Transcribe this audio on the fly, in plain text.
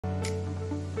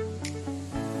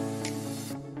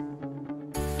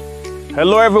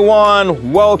Hello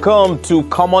everyone, welcome to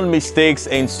Common Mistakes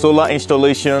in Solar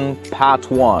Installation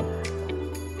Part 1.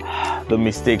 The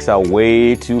mistakes are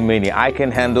way too many. I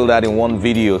can handle that in one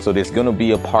video, so there's going to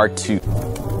be a Part 2.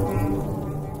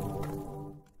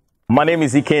 My name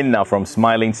is Ikenna from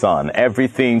Smiling Sun.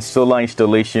 Everything solar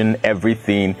installation,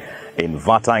 everything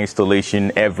inverter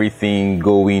installation, everything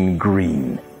going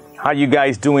green. How you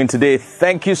guys doing today?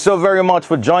 Thank you so very much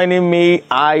for joining me.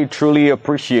 I truly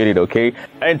appreciate it, okay?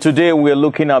 And today we're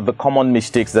looking at the common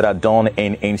mistakes that are done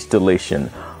in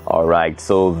installation. All right,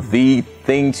 so the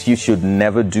things you should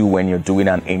never do when you're doing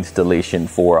an installation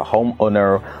for a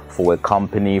homeowner, for a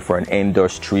company, for an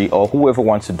industry, or whoever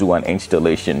wants to do an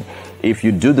installation. If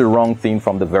you do the wrong thing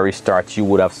from the very start, you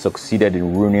would have succeeded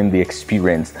in ruining the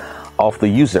experience of the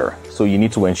user. So you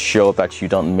need to ensure that you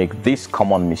don't make these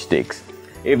common mistakes.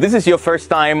 If this is your first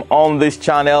time on this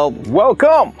channel,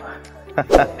 welcome.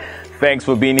 Thanks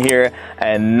for being here,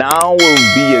 and now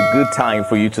will be a good time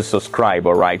for you to subscribe.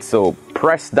 All right, so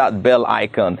press that bell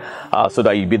icon so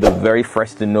that you'll be the very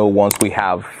first to know once we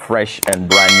have fresh and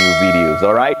brand new videos.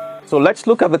 All right, so let's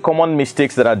look at the common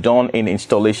mistakes that are done in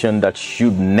installation that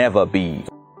should never be.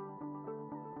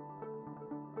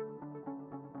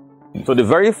 So the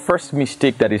very first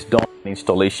mistake that is done in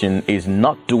installation is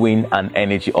not doing an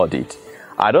energy audit.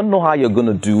 I don't know how you're going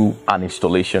to do an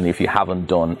installation if you haven't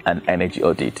done an energy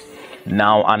audit.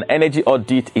 Now, an energy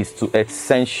audit is to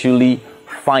essentially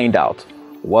find out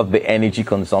what the energy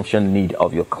consumption need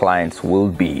of your clients will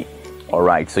be. All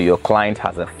right, so your client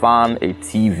has a fan, a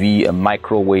TV, a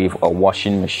microwave, a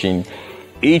washing machine.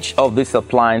 Each of these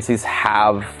appliances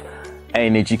have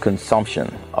energy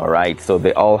consumption. All right, so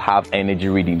they all have energy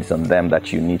readings on them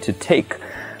that you need to take.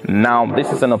 Now,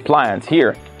 this is an appliance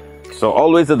here. So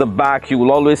always at the back, you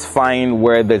will always find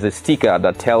where there's a sticker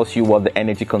that tells you what the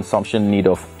energy consumption need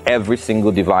of every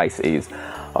single device is.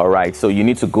 All right, so you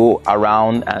need to go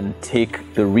around and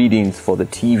take the readings for the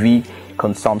TV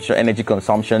consumption, energy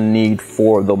consumption need,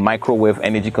 for the microwave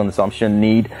energy consumption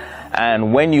need.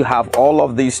 And when you have all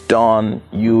of this done,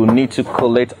 you need to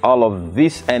collect all of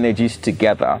these energies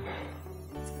together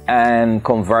and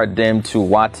convert them to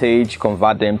wattage,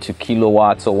 convert them to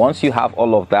kilowatts. So once you have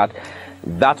all of that,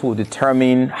 that will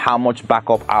determine how much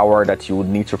backup hour that you would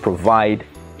need to provide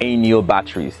in your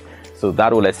batteries. So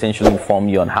that will essentially inform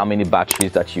you on how many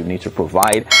batteries that you need to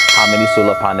provide, how many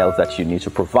solar panels that you need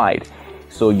to provide.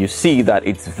 So you see that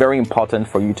it's very important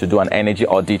for you to do an energy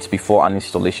audit before an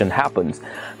installation happens,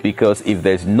 because if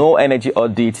there's no energy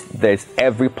audit, there's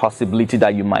every possibility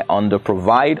that you might under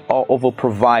provide or over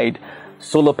provide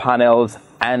solar panels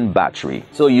and battery.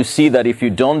 So you see that if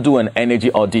you don't do an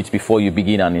energy audit before you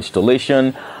begin an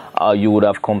installation, you would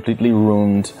have completely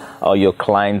ruined your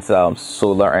client's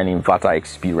solar and inverter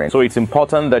experience. So it's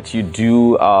important that you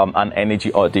do an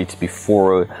energy audit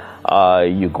before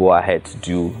you go ahead to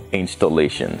do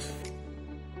installations.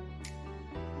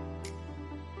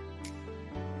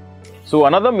 So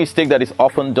another mistake that is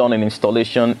often done in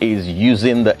installation is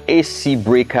using the AC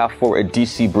breaker for a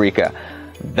DC breaker.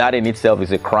 That in itself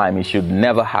is a crime. It should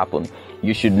never happen.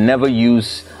 You should never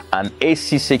use an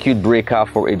AC circuit breaker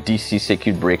for a DC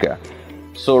circuit breaker.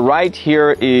 So right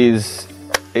here is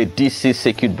a DC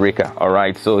circuit breaker. All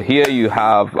right, so here you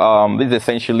have this is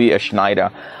essentially a Schneider.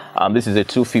 This is a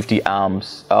 250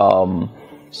 amps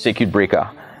circuit breaker.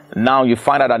 Now you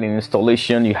find out that in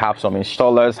installation you have some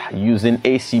installers using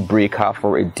AC breaker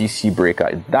for a DC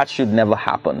breaker. That should never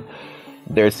happen.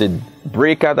 There's a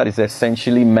breaker that is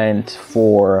essentially meant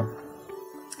for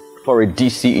a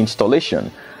DC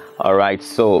installation. All right,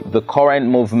 so the current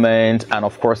movement and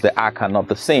of course the arc are not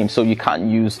the same, so you can't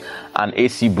use an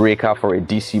AC breaker for a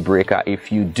DC breaker.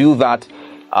 If you do that,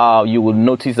 you will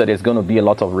notice that there's going to be a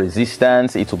lot of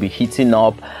resistance. It will be heating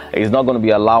up. It's not going to be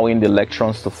allowing the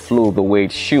electrons to flow the way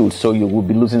it should, so you will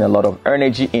be losing a lot of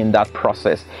energy in that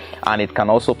process, and it can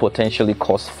also potentially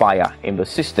cause fire in the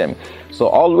system. So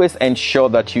always ensure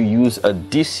that you use a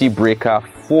DC breaker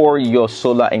for your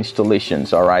solar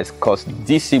installations. All right, because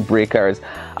DC breakers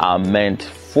are meant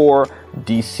for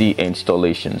DC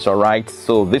installations. All right,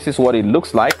 so this is what it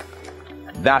looks like.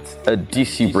 That's a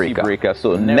DC breaker.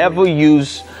 So never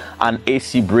use an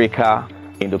AC breaker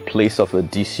in the place of a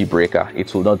DC breaker.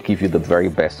 It will not give you the very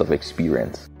best of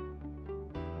experience.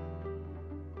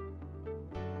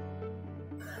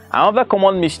 Another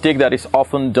common mistake that is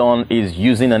often done is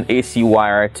using an AC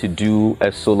wire to do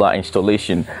a solar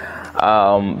installation.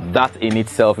 That in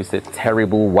itself is a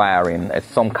terrible wiring. It's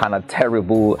some kind of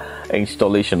terrible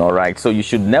installation. All right, so you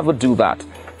should never do that.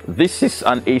 This is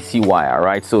an AC wire,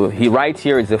 right? So right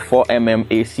here is a 4mm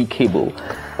AC cable,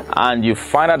 and you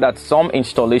find out that some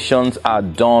installations are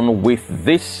done with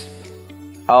this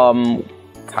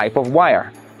type of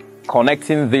wire.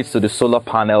 Connecting this to the solar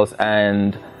panels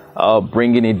and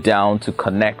bringing it down to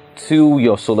connect to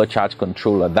your solar charge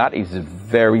controller, that is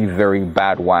very, very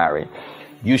bad wiring.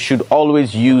 You should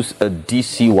always use a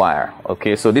DC wire.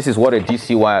 Okay, so this is what a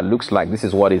DC wire looks like. This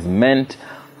is what is meant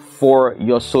for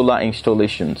your solar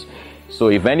installations. So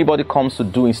if anybody comes to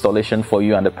do installation for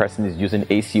you and the person is using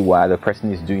AC wire, the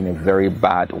person is doing a very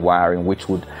bad wiring, which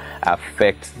would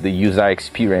affect the user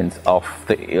experience of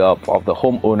the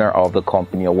homeowner, of the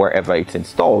company, or wherever it's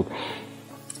installed.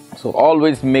 So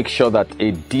always make sure that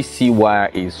a DC wire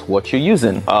is what you're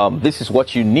using. This is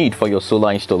what you need for your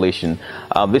solar installation.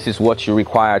 This is what you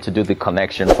require to do the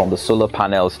connection from the solar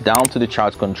panels down to the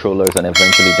charge controllers and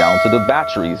eventually down to the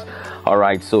batteries. All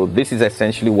right, so this is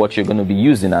essentially what you're going to be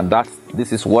using, and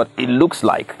this is what it looks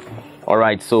like. All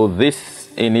right, so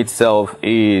this in itself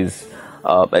is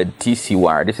a DC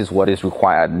wire. This is what is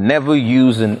required. Never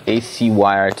use an AC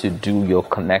wire to do your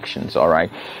connections. All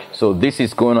right, so this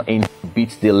is going to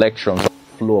inhibit the electrons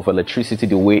flow of electricity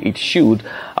the way it should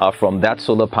from that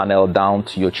solar panel down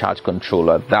to your charge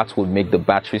controller. That will make the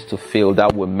batteries to fail.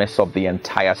 That will mess up the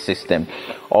entire system.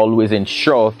 Always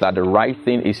ensure that the right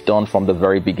thing is done from the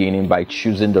very beginning by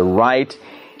choosing the right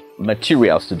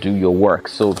materials to do your work.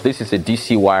 So this is a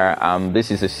DC wire.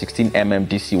 This is a 16 mm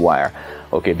DC wire.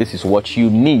 Okay, this is what you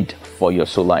need for your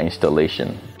solar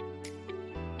installation.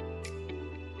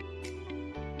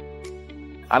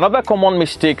 Another common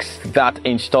mistakes that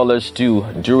installers do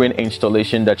during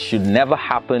installation that should never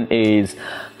happen is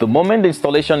the moment the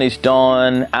installation is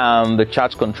done and the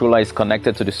charge controller is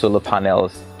connected to the solar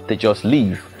panels, they just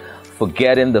leave,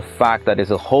 forgetting the fact that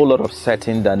there's a whole lot of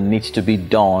setting that needs to be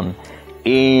done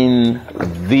in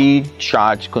the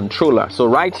charge controller. So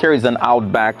right here is an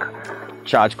outback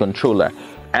charge controller,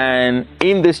 and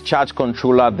in this charge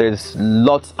controller there's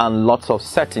lots and lots of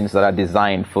settings that are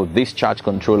designed for these charge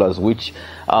controllers, which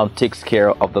takes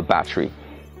care of the battery.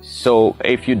 So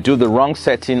if you do the wrong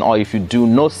setting, or if you do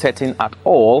no setting at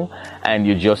all and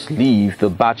you just leave, the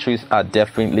batteries are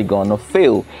definitely gonna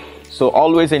fail. So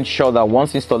always ensure that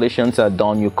once installations are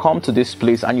done, you come to this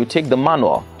place and you take the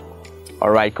manual. All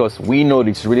right, because we know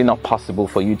it's really not possible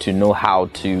for you to know how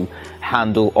to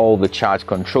handle all the charge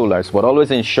controllers, but always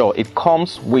ensure it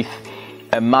comes with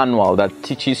a manual that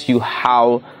teaches you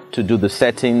how to do the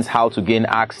settings, how to gain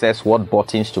access, what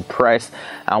buttons to press.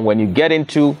 And when you get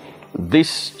into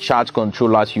these charge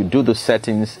controllers, you do the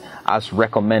settings as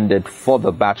recommended for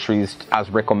the batteries, as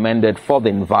recommended for the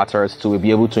inverters, to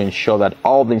be able to ensure that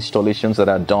all the installations that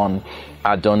are done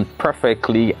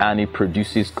perfectly and it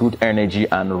produces good energy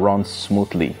and runs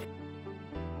smoothly.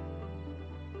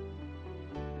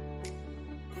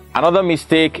 Another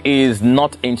mistake is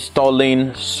not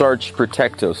installing surge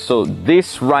protectors. So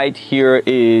this right here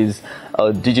is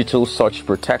a digital surge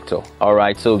protector. All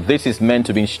right, so this is meant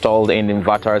to be installed in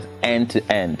inverters end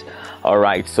to end. All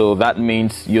right, so that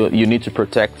means you need to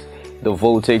protect the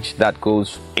voltage that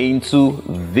goes into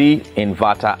the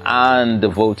inverter and the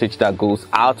voltage that goes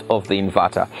out of the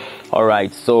inverter. All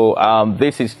right, so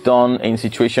this is done in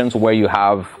situations where you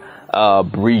have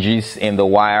bridges in the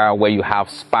wire, where you have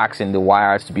sparks in the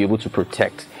wires, to be able to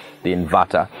protect the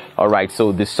inverter. All right,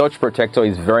 so the surge protector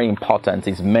is very important.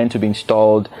 It's meant to be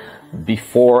installed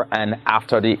before and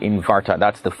after the inverter.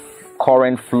 That's the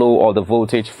current flow or the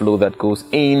voltage flow that goes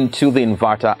into the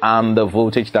inverter and the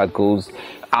voltage that goes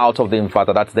out of the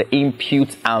inverter. That's the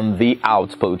input and the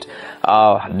output.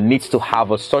 Needs to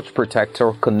have a surge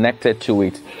protector connected to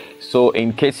it. So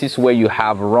in cases where you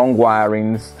have wrong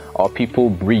wirings or people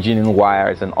bridging in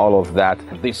wires and all of that,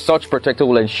 the surge protector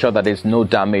will ensure that there's no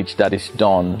damage that is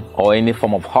done or any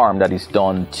form of harm that is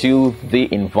done to the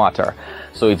inverter.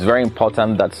 So it's very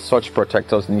important that surge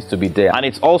protectors needs to be there. And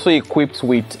it's also equipped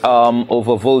with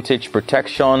over voltage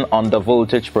protection, under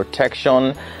voltage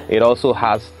protection. It also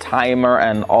has timer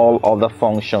and all other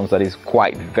functions that is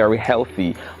quite very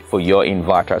healthy for your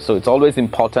inverter. So it's always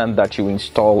important that you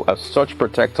install a surge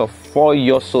protector for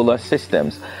your solar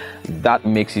systems. That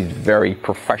makes it very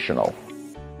professional.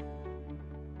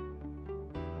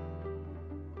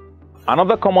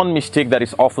 Another common mistake that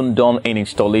is often done in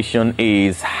installation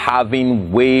is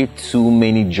having way too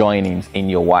many joinings in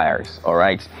your wires. All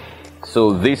right,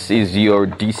 so this is your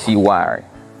DC wire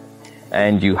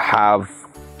and you have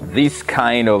this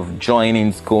kind of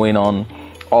joinings going on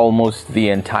almost the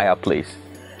entire place.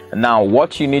 Now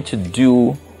what you need to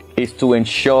do is to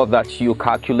ensure that you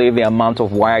calculate the amount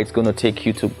of wire it's going to take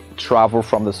you to travel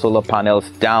from the solar panels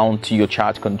down to your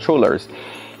charge controllers.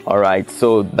 All right,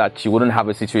 so that you wouldn't have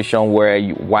a situation where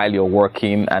while you're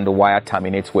working and the wire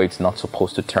terminates where it's not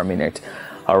supposed to terminate.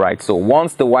 All right, so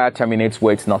once the wire terminates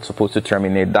where it's not supposed to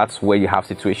terminate, that's where you have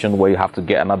situation where you have to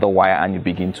get another wire and you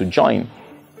begin to join.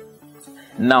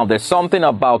 Now, there's something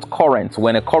about current.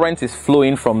 When a current is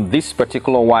flowing from this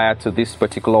particular wire to this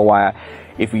particular wire,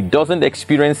 if it doesn't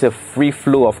experience a free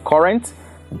flow of current,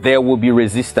 there will be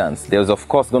resistance. There's of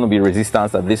course going to be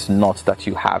resistance at this knot that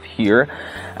you have here,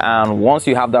 and once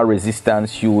you have that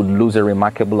resistance, you would lose a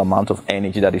remarkable amount of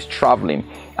energy that is traveling,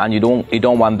 and you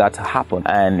don't want that to happen.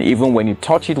 And even when you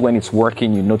touch it, when it's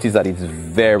working, you notice that it's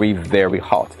very, very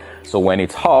hot. So when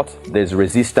it's hot, there's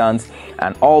resistance,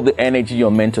 and all the energy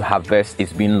you're meant to harvest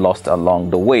is being lost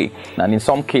along the way. And in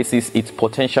some cases, it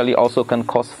potentially also can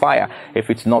cause fire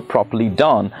if it's not properly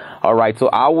done. All right, so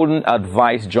I wouldn't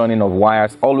advise joining of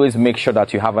wires. Always make sure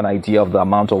that you have an idea of the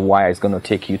amount of wire it's going to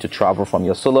take you to travel from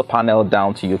your solar panel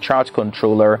down to your charge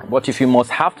controller. But if you must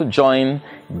have to join,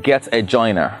 get a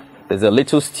joiner. There's a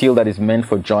little steel that is meant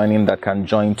for joining that can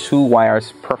join two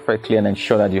wires perfectly and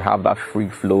ensure that you have that free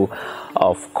flow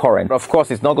of current. Of course,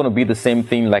 it's not going to be the same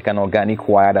thing like an organic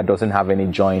wire that doesn't have any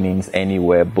joinings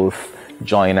anywhere, both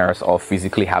joiners or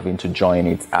physically having to join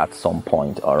it at some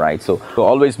point. All right, so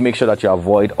always make sure that you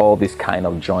avoid all this kind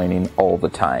of joining all the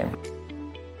time.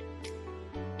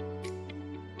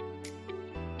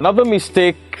 Another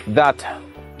mistake that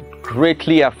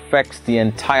greatly affects the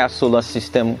entire solar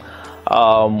system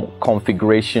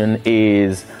configuration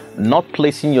is not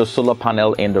placing your solar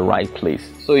panel in the right place.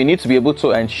 So you need to be able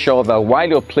to ensure that while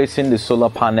you're placing the solar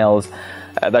panels,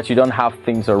 that you don't have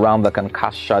things around that can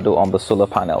cast shadow on the solar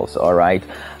panels. All right,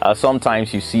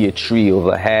 sometimes you see a tree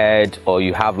overhead, or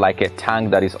you have like a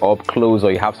tank that is up close,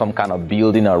 or you have some kind of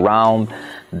building around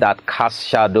that casts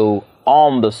shadow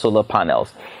on the solar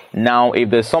panels. Now, if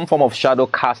there's some form of shadow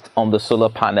cast on the solar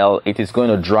panel, it is going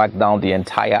to drag down the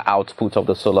entire output of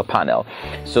the solar panel.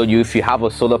 So if you have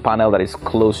a solar panel that is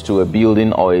close to a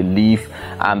building or a leaf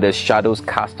and there's shadows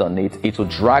cast on it, it will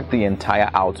drag the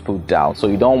entire output down. So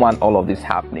you don't want all of this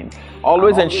happening.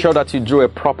 Always ensure that you do a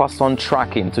proper sun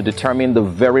tracking to determine the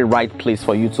very right place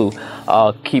for you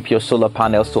to keep your solar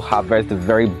panels to harvest the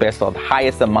very best or the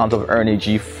highest amount of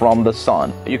energy from the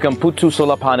sun. You can put two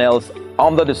solar panels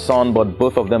under the sun, but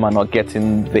both of them are not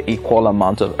getting the equal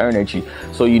amount of energy.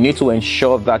 So you need to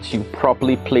ensure that you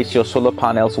properly place your solar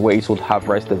panels where it will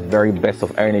harvest the very best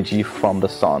of energy from the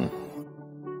sun.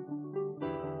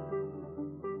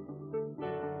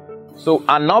 So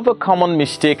another common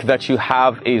mistake that you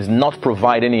have is not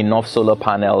providing enough solar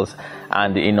panels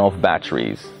and enough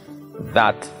batteries.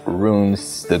 That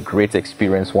ruins the great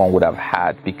experience one would have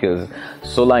had, because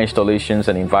solar installations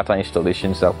and inverter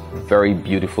installations are very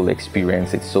beautiful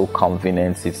experience. It's so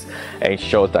convenient. It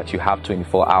ensures that you have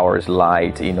 24 hours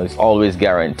light. It's always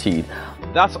guaranteed.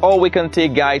 That's all we can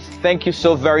take, guys. Thank you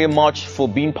so very much for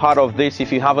being part of this.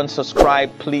 If you haven't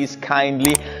subscribed, please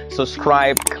kindly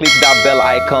subscribe, click that bell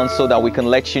icon so that we can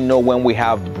let you know when we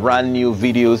have brand new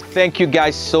videos. Thank you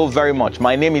guys so very much.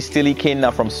 My name is Tilly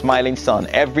Kena from Smiling Sun.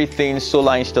 Everything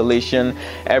solar installation,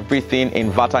 everything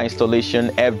inverter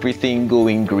installation, everything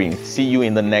going green. See you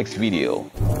in the next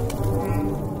video.